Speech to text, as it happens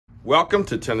Welcome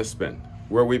to Tennis Spin,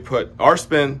 where we put our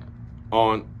spin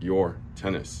on your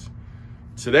tennis.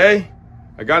 Today,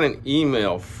 I got an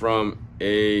email from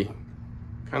a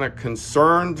kind of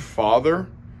concerned father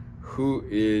who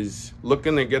is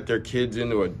looking to get their kids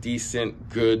into a decent,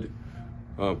 good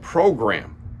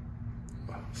program.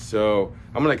 So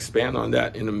I'm going to expand on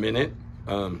that in a minute.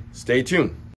 Stay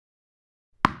tuned.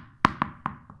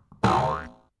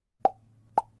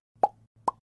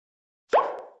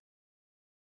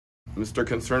 Mr.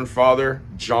 Concerned Father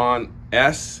John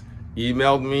S.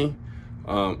 emailed me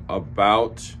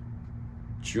about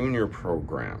junior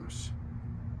programs.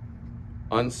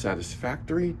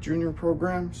 Unsatisfactory junior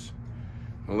programs?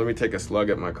 Well, let me take a slug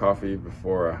at my coffee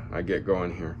before I get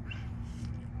going here.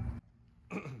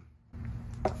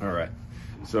 All right,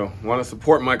 so want to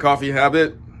support my coffee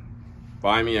habit?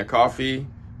 Buy me a coffee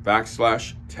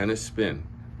 /tennis spin.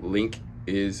 Link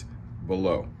is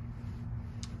below.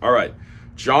 All right.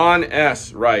 John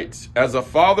S. writes, as a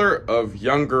father of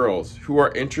young girls who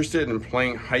are interested in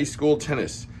playing high school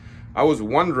tennis, I was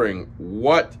wondering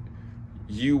what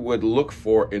you would look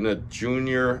for in a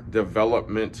junior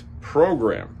development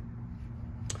program.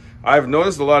 I've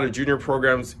noticed a lot of junior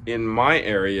programs in my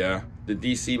area, the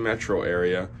DC metro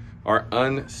area, are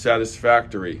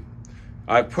unsatisfactory.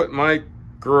 I put my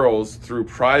girls through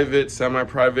private,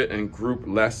 semi-private, and group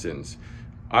lessons.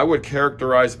 I would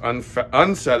characterize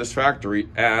unsatisfactory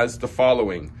as the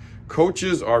following.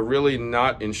 Coaches are really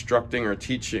not instructing or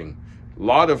teaching.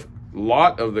 Lot of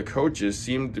the coaches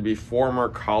seem to be former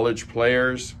college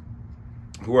players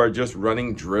who are just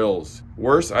running drills.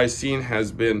 Worst I've seen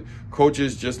has been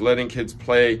coaches just letting kids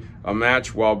play a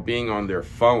match while being on their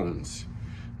phones.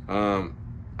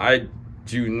 I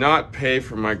do not pay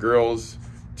for my girls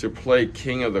to play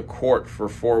king of the court for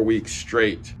 4 weeks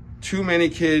straight. Too many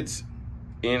kids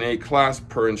in a class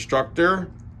per instructor.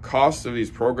 Costs of these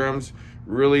programs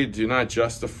really do not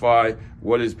justify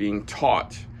what is being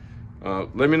taught.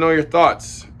 Let me know your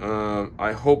thoughts.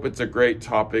 I hope it's a great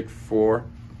topic for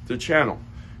the channel.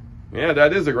 Yeah,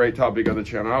 that is a great topic of the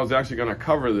channel. I was actually going to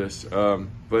cover this,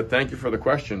 but thank you for the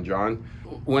question, John.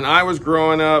 When I was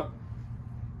growing up,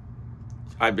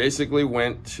 I basically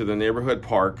went to the neighborhood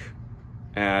park,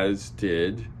 as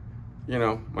did,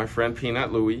 my friend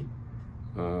Peanut Louie.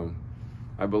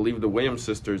 I believe the Williams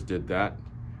sisters did that.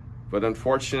 But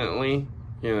unfortunately,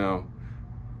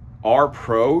 our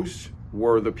pros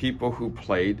were the people who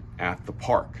played at the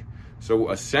park.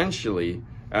 So essentially,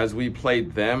 as we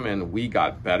played them and we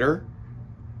got better,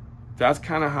 that's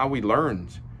kind of how we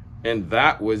learned. And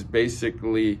that was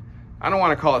basically, I don't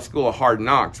want to call it school of hard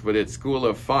knocks, but it's school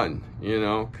of fun,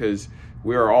 because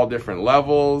we were all different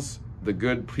levels. The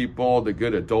good people, the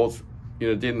good adults,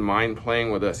 didn't mind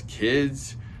playing with us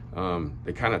kids.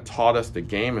 They kind of taught us the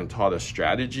game and taught us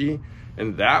strategy.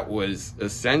 And that was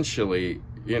essentially,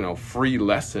 free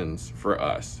lessons for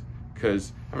us.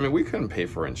 Because, we couldn't pay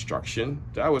for instruction.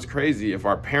 That was crazy. If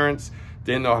our parents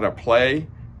didn't know how to play,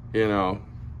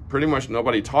 pretty much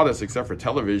nobody taught us except for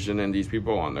television and these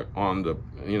people on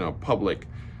the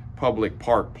public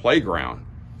park playground.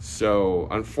 So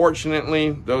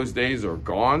unfortunately, those days are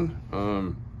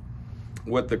gone.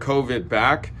 With the COVID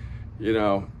back,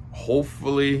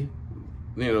 hopefully,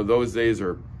 those days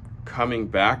are coming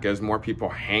back as more people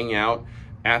hang out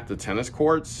at the tennis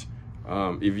courts.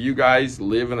 If you guys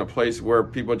live in a place where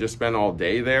people just spend all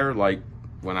day there, like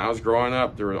when I was growing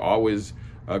up, there was always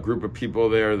a group of people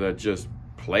there that just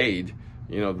played.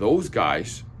 Those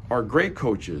guys are great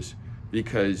coaches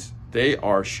because they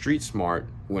are street smart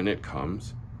when it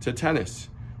comes to tennis.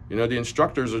 The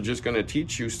instructors are just going to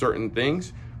teach you certain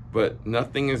things, but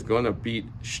nothing is going to beat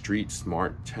street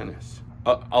smart tennis.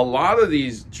 A lot of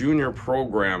these junior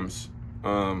programs,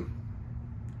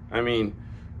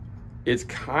 it's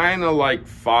kind of like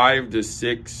 5 to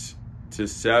 6 to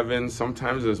 7,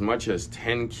 sometimes as much as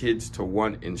 10 kids to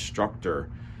one instructor.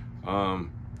 I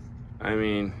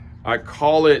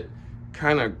call it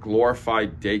kind of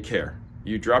glorified daycare.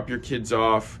 You drop your kids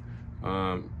off,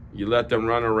 you let them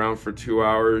run around for 2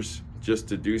 hours just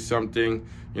to do something.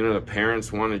 The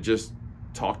parents want to just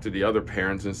talk to the other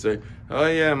parents and say, oh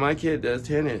yeah, my kid does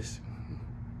tennis.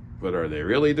 But are they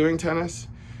really doing tennis?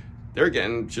 They're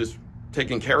getting just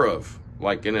taken care of,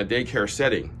 like in a daycare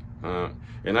setting.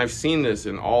 And I've seen this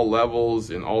in all levels,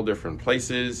 in all different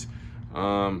places.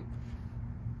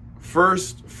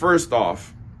 First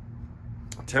off,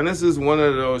 tennis is one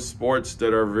of those sports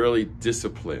that are really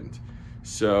disciplined.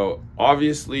 So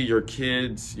obviously you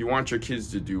want your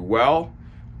kids to do well.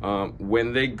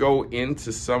 When they go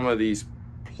into some of these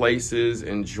places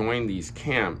and join these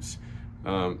camps,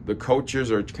 the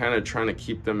coaches are kind of trying to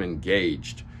keep them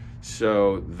engaged.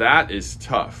 So that is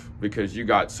tough because you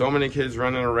got so many kids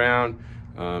running around,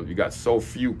 you got so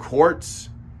few courts,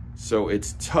 so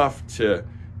it's tough to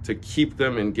keep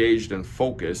them engaged and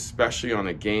focused, especially on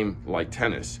a game like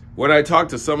tennis. When I talk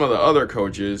to some of the other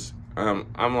coaches,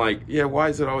 I'm like, yeah, why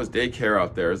is it always daycare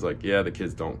out there? It's like, yeah, the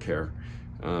kids don't care,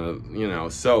 you know.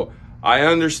 So I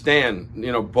understand,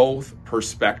 you know, both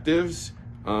perspectives.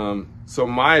 So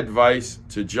my advice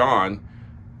to John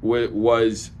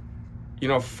was, you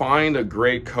know, find a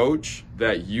great coach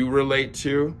that you relate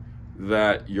to,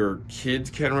 that your kids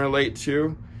can relate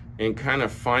to, and kind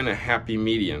of find a happy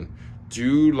median.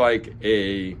 Do like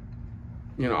a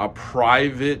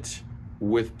private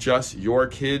with just your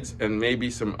kids and maybe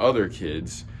some other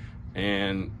kids,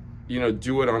 and, you know,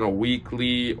 do it on a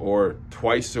weekly or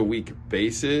twice a week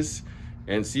basis,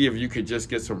 and see if you could just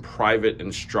get some private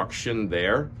instruction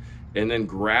there, and then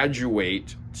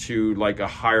graduate to like a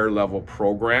higher level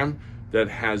program that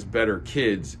has better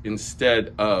kids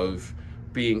instead of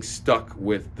being stuck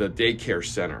with the daycare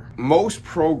center. Most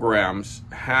programs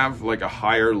have like a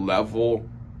higher level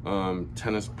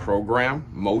tennis program.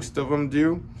 Most of them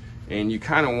do, and you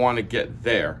kind of want to get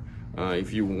there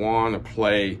if you want to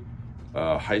play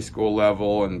high school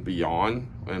level and beyond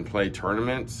and play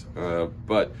tournaments,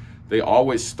 but they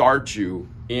always start you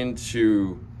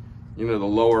into, you know, the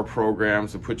lower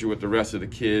programs to put you with the rest of the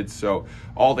kids so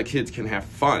all the kids can have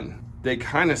fun. They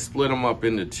kind of split them up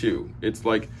into two. It's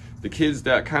like the kids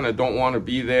that kind of don't want to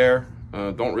be there,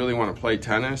 don't really want to play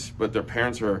tennis, but their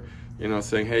parents are, you know,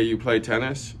 saying, hey, you play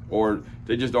tennis, or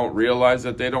they just don't realize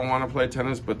that they don't want to play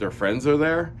tennis, but their friends are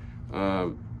there.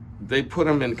 They put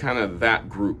them in kind of that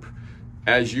group.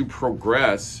 As you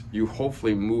progress, you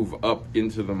hopefully move up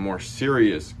into the more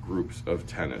serious groups of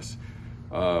tennis.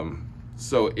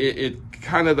 So it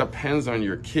kind of depends on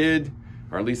your kid,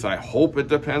 or at least I hope it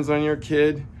depends on your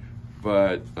kid.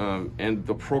 But and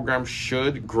the program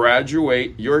should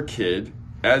graduate your kid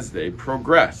as they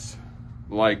progress.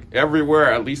 Like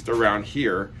everywhere, at least around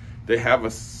here, they have a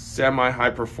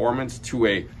semi-high performance to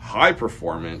a high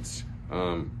performance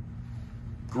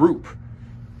group,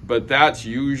 but that's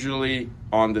usually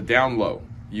on the down low.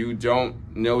 You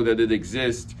don't know that it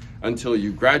exists until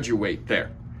you graduate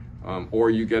there, or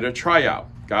you get a tryout.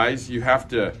 Guys, you have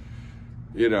to,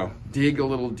 you know, dig a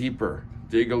little deeper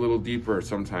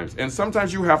sometimes. And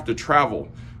sometimes you have to travel,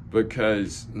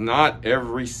 because not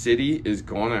every city is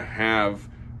going to have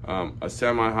a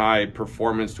semi-high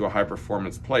performance to a high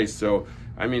performance place. So,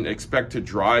 I mean, expect to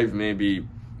drive maybe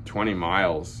 20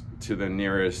 miles to the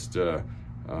nearest, you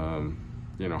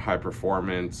know, high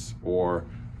performance or,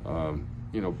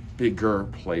 you know, bigger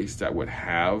place that would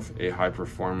have a high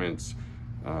performance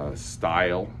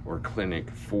style or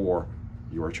clinic for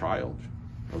your child.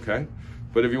 Okay?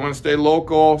 But if you want to stay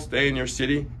local, stay in your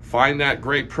city, find that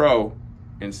great pro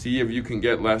and see if you can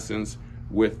get lessons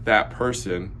with that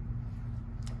person,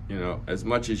 you know, as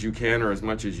much as you can or as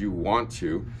much as you want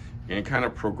to, and kind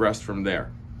of progress from there,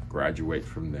 graduate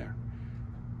from there.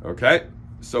 Okay?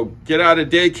 So get out of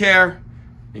daycare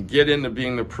and get into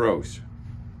being the pros.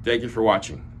 Thank you for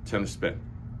watching Tennis Spin,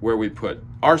 where we put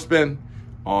our spin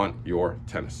on your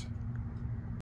tennis.